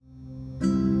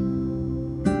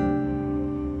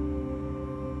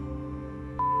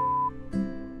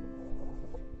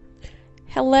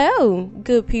Hello,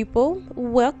 good people.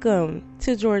 Welcome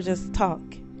to Georgia's Talk.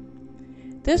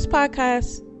 This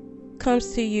podcast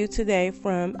comes to you today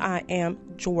from I Am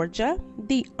Georgia,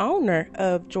 the owner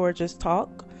of Georgia's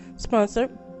Talk, sponsored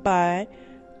by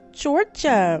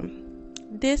Georgia.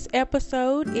 This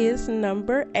episode is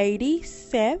number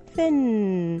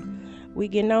 87. We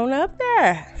getting on up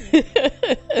there.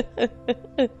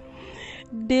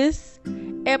 This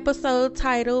episode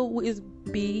title is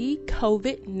Be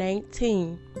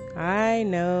COVID-19. I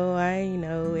know.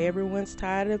 Everyone's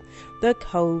tired of the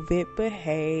COVID, but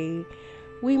hey,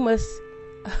 we must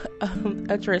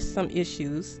address some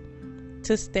issues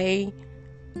to stay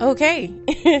okay.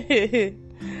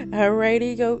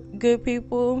 Alrighty, good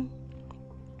people.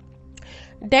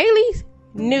 Daily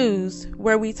news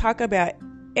where we talk about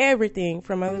everything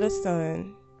from under the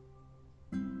sun.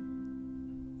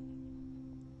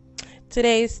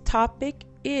 Today's topic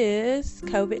is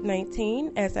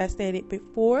COVID-19, as I stated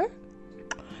before.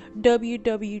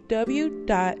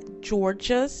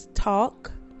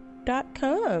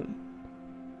 www.georgiastalk.com.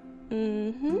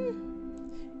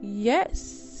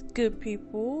 Yes, good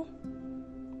people.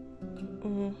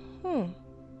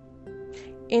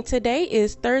 And today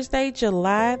is Thursday,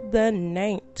 July the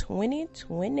 9th,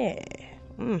 2020.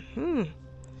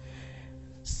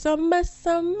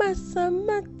 Summertime.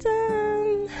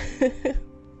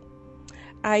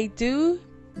 I do,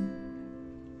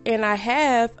 and I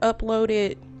have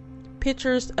uploaded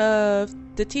pictures of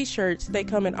the t-shirts. They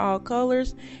come in all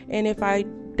colors, and if I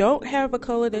don't have a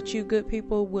color that you good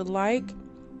people would like,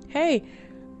 hey,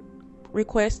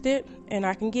 request it and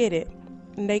I can get it.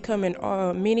 And they come in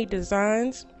many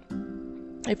designs.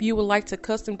 If you would like to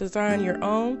custom design your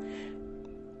own,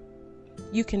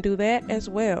 you can do that as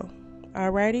well.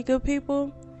 Alrighty, good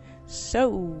people.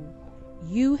 So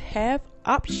you have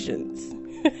options.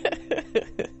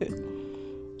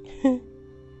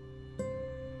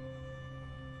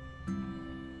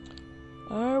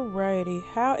 Alrighty,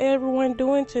 how everyone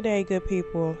doing today, good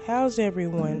people? How's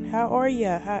everyone? How are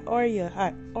ya?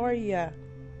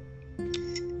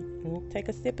 Take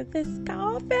a sip of this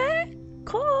coffee.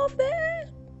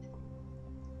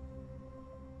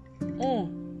 Oh,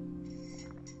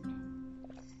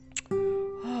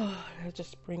 that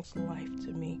just brings life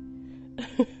to me.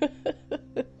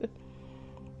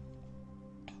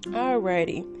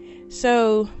 Alrighty,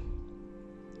 so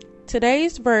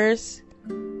today's verse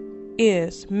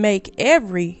is make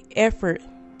every effort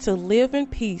to live in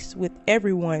peace with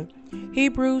everyone.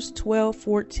 Hebrews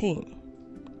 12:14.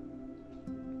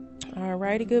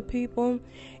 Alrighty, good people.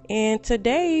 And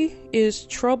today is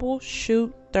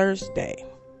Troubleshoot Thursday.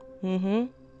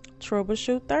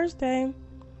 Troubleshoot Thursday.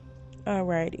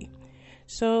 Alrighty.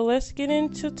 So let's get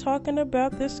into talking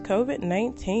about this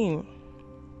COVID-19.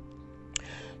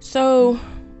 So,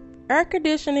 air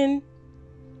conditioning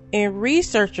and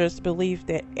researchers believe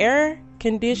that air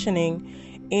conditioning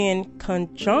in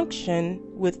conjunction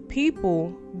with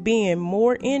people being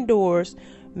more indoors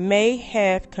may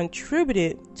have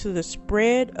contributed to the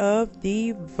spread of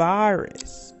the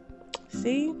virus.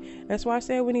 See, that's why I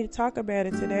said we need to talk about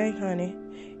it today, honey.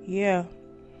 Yeah.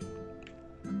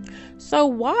 So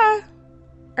why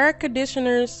air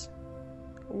conditioners?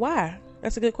 Why?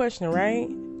 That's a good question, right?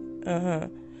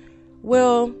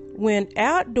 Well, when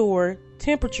outdoor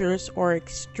temperatures are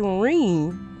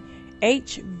extreme,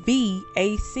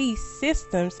 HVAC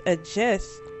systems adjust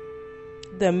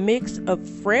the mix of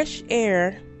fresh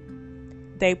air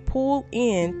they pull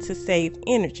in to save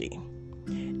energy.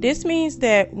 This means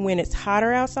that when it's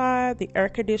hotter outside, the air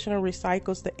conditioner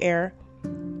recycles the air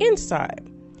inside.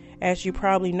 As you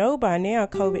probably know by now,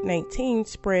 COVID-19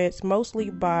 spreads mostly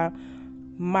by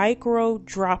micro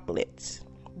droplets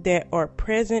that are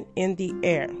present in the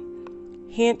air.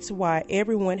 Hence why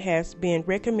everyone has been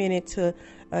recommended to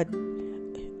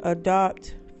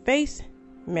adopt face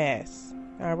masks.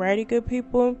 Alrighty, good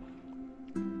people.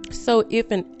 So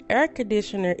if an air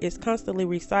conditioner is constantly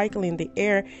recycling the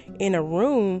air in a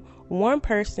room, one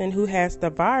person who has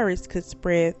the virus could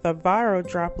spread the viral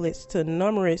droplets to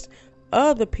numerous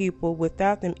other people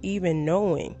without them even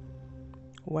knowing.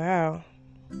 Wow.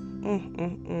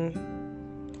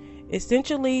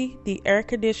 Essentially, the air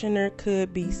conditioner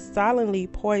could be silently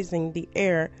poisoning the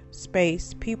air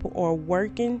space people are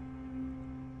working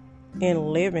and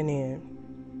living in.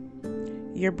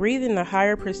 You're breathing a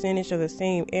higher percentage of the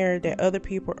same air that other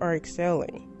people are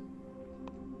exhaling.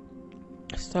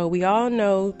 So we all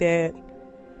know that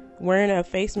wearing a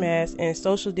face mask and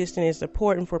social distancing is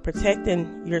important for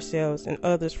protecting yourselves and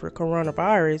others for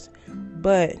coronavirus.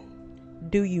 But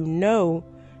do you know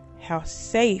how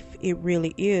safe it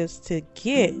really is to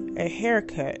get a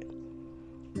haircut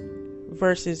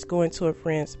versus going to a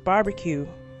friend's barbecue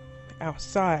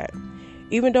outside.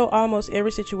 Even though almost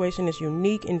every situation is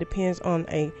unique and depends on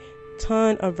a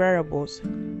ton of variables,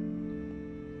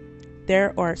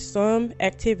 there are some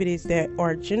activities that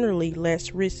are generally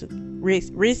less risky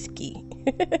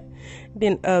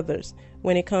than others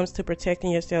when it comes to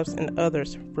protecting yourselves and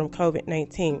others from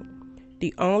COVID-19.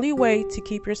 The only way to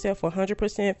keep yourself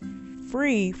 100%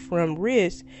 free from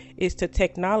risk is to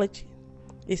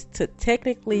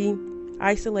technically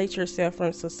isolate yourself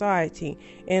from society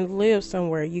and live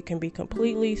somewhere you can be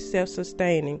completely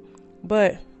self-sustaining.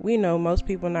 But we know most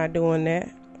people not doing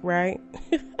that, right?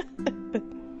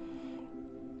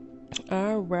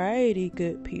 Alrighty,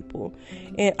 good people.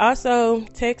 And also,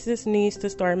 Texas needs to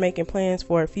start making plans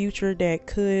for a future that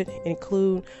could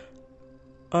include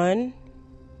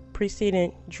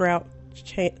unprecedented drought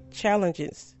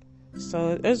challenges.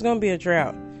 So there's gonna be a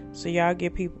drought. So y'all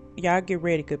get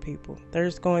ready, good people.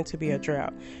 There's going to be a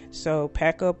drought. So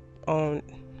pack up on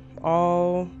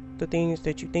all the things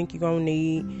that you think you're gonna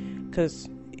need, because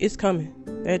it's coming.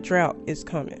 That drought is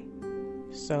coming.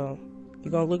 So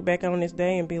you're gonna look back on this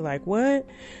day and be like, what?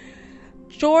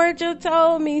 Georgia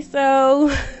told me so.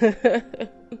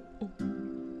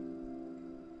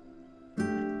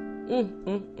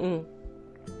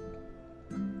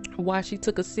 While she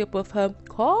took a sip of her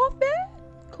coffee.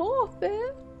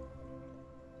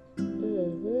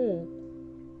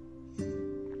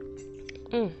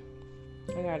 I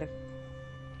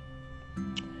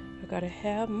gotta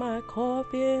have my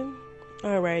coffee.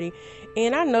 Alrighty,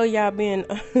 and I know y'all been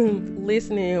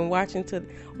listening and watching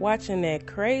that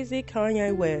crazy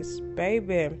Kanye West,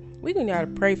 baby. We gotta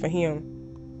pray for him.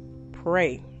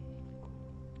 Pray.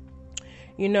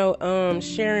 You know,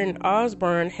 Sharon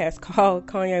Osbourne has called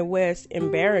Kanye West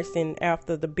embarrassing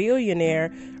after the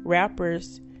billionaire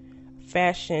rapper's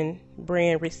fashion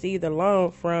brand received a loan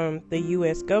from the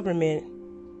U.S. government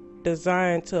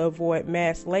designed to avoid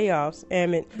mass layoffs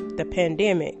amid the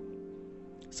pandemic.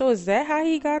 So is that how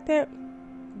he got that?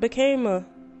 Became a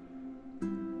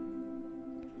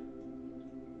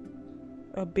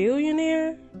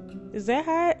billionaire? Is that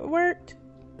how it worked?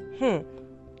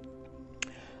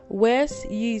 West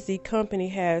Yeezy Company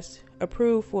has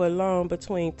approved for a loan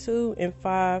between $2 and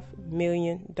 $5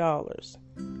 million.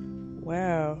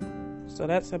 Wow. So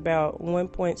that's about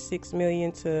 $1.6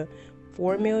 million to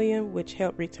 $4 million, which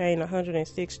helped retain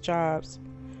 106 jobs,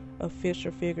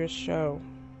 official figures show.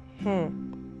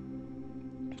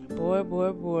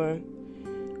 Boy.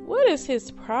 What is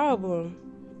his problem?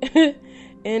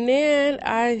 And then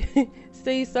I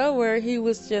see somewhere he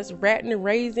was just ratting and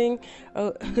raising.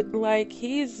 Like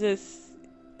he's just,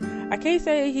 I can't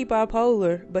say he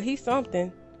bipolar, but he's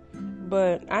something.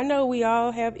 But I know we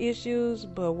all have issues,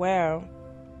 but wow.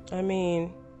 I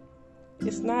mean,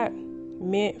 it's not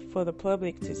meant for the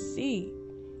public to see,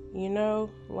 you know,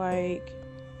 like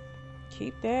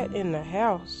keep that in the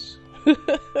house.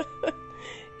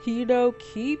 You know,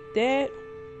 keep that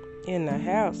in the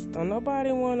house. Don't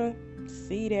nobody want to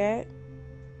see that.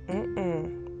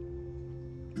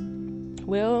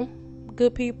 Well,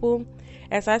 good people,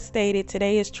 as I stated,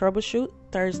 today is Troubleshoot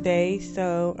Thursday,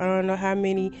 so I don't know how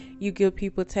many you good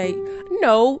people take.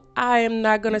 I'm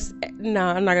not gonna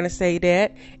say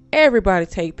that. Everybody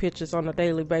take pictures on a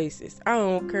daily basis. I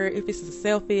don't care if it's a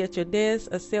selfie at your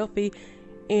desk, a selfie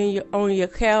on your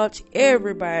couch,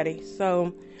 everybody.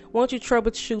 So won't you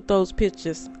troubleshoot those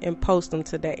pictures and post them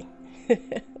today?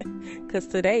 Because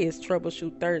today is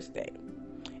Troubleshoot Thursday.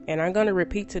 And I'm going to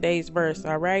repeat today's verse,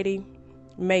 alrighty?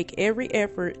 Make every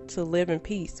effort to live in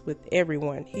peace with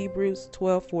everyone. Hebrews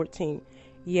 12:14.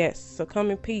 Yes, so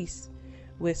come in peace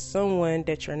with someone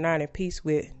that you're not in peace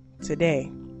with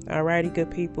today. Alrighty,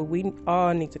 good people. We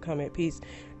all need to come in peace.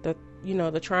 The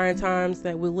trying times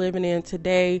that we're living in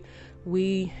today,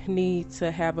 we need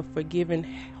to have a forgiving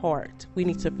heart. We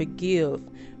need to forgive,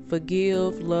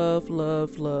 love.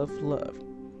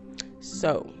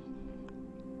 So,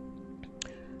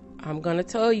 I'm going to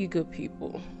tell you, good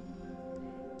people,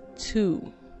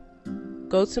 to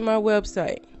go to my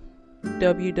website,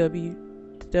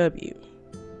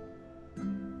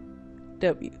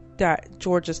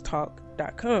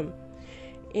 www.georgestalk.com,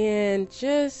 and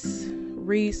just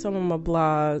read some of my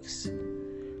blogs.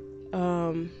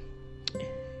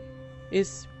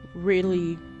 It's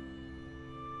really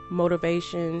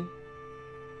motivation,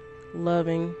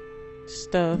 loving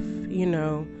stuff,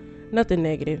 nothing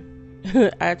negative.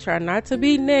 I try not to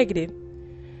be negative,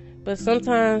 but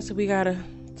sometimes we gotta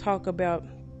talk about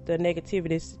the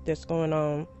negativity that's going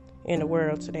on in the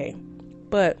world today.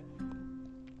 But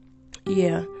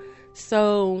yeah,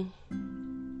 so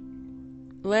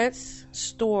let's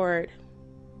start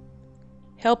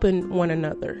helping one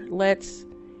another. Let's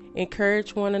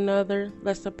encourage one another.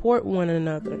 Let's support one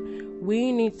another.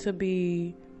 We need to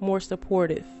be more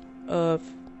supportive of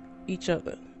each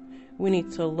other. We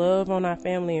need to love on our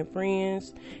family and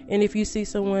friends. And if you see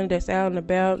someone that's out and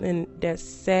about and that's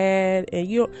sad, and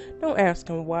you don't ask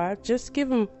them why, just give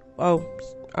them, I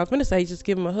was going to say just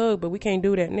give them a hug, but we can't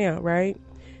do that now, right?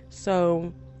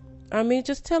 So,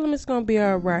 just tell them it's going to be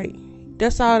all right.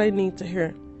 That's all they need to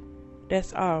hear.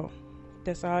 That's all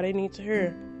they need to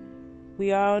hear.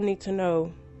 We all need to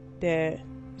know that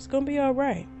it's going to be all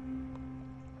right.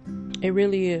 It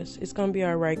really is. It's going to be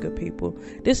all right, good people.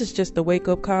 This is just a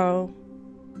wake-up call.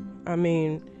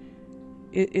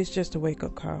 It's just a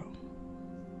wake-up call.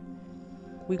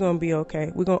 We're going to be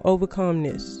okay. We're going to overcome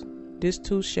this. This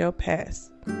too shall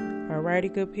pass.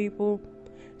 Alrighty, good people.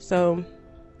 So,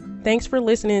 thanks for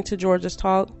listening to Georgia's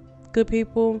Talk, good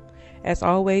people. As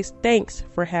always, thanks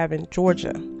for having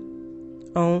Georgia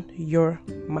on your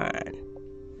mind.